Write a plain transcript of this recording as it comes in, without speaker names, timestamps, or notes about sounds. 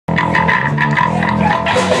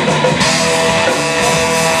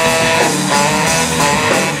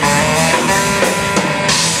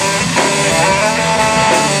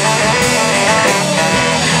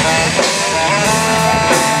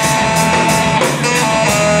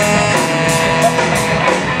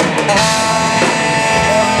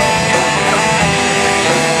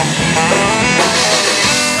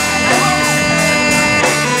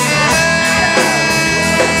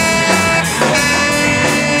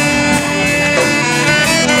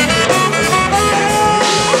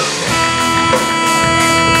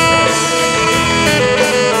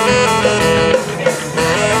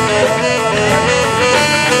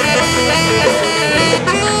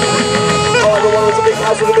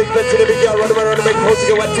house with a big fence and a big yard, running around and make holes to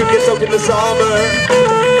get wet to get soaked in the summer.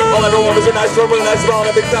 All I ever wanted was a nice room with a nice smile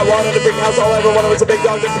and a big fat wall and a big house. All I ever wanted was a big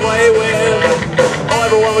dog to play with. All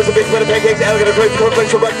I ever wanted was a big plate of pancakes, alligator crepes,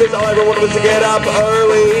 cornflakes for breakfast. All I ever wanted was to get up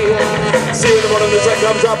early. See you in the morning, the sun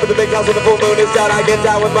comes up, and the big house when the full moon is down. I get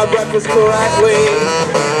down with my breakfast correctly.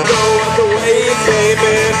 Go up the way you came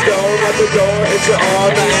in, don't let the door hit you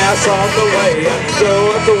on the ass on the way. Go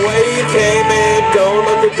up the way you came in, don't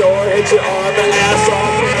let the door hit you on the ass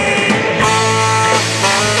on the way.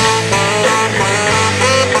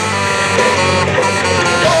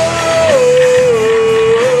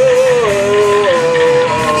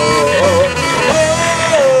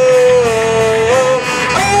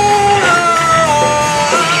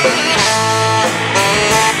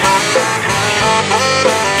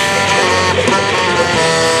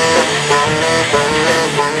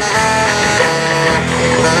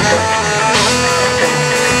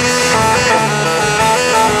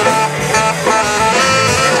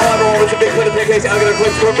 Alligator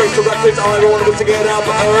crepes, cornflakes for breakfast. All I ever wanted was to get up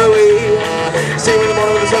early. See you in the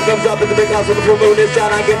morning when the sun comes up in the big house when the full moon is down.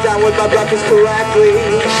 I get down with my breakfast correctly.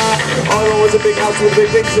 All I want was a big house with a big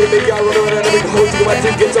things and a big yard, running around and a big hose to go out to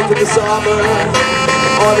get soaked in the summer.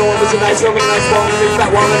 All I ever wanted was a nice room and a nice wall and a big fat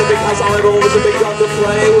wall and a big house. All I ever wanted was a big dog to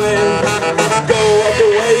play with. Go up the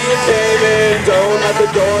way you came in, don't let the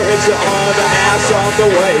door hit you on the ass on the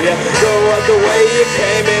way. Go up the way you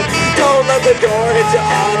came in, don't let the door hit you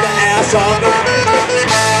on the ass on the way.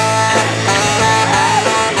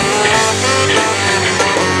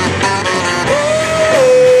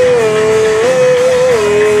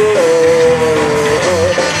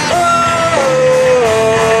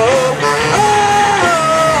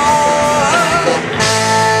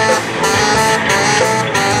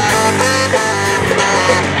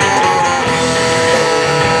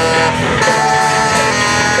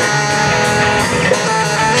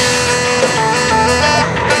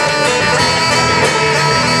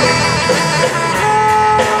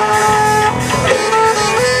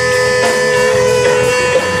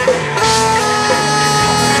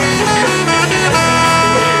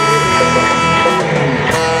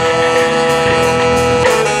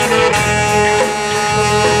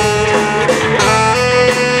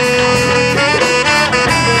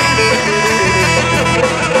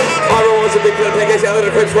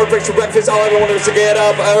 Alligator crepes, cornflakes for breakfast. All I ever wanted was to get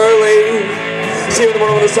up early. See you in the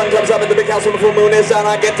morning when the sun comes up in the big house when the full moon is down.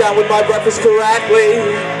 I get down with my breakfast correctly.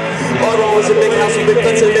 All I ever wanted was a big house with a big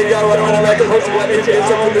fence and a big yard, running around like a host of wet to get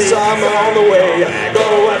soaked in the summer. On the way, go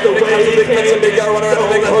out the way. Big fence and big yard, running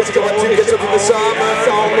around like a host of wet to get soaked in the summer.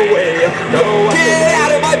 On the way, go get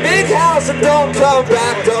out of my big house and don't come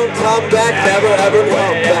back. Don't come back, never ever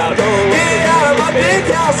come back. Get out of my big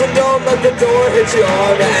house and don't let the door hit you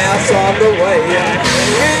on the ass on the way.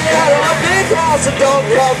 Get out of my big house and don't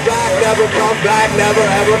come back, never come back, never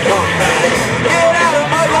ever come back. Get out of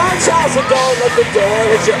my large house and don't let the door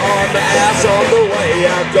hit you on the ass on the way.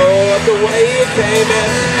 Go up the way you came in,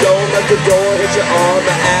 don't let the door hit you on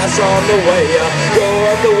the ass on the way. Go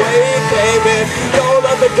up the way you came in, don't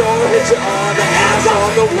let the door hit you on the ass on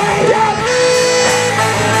the way.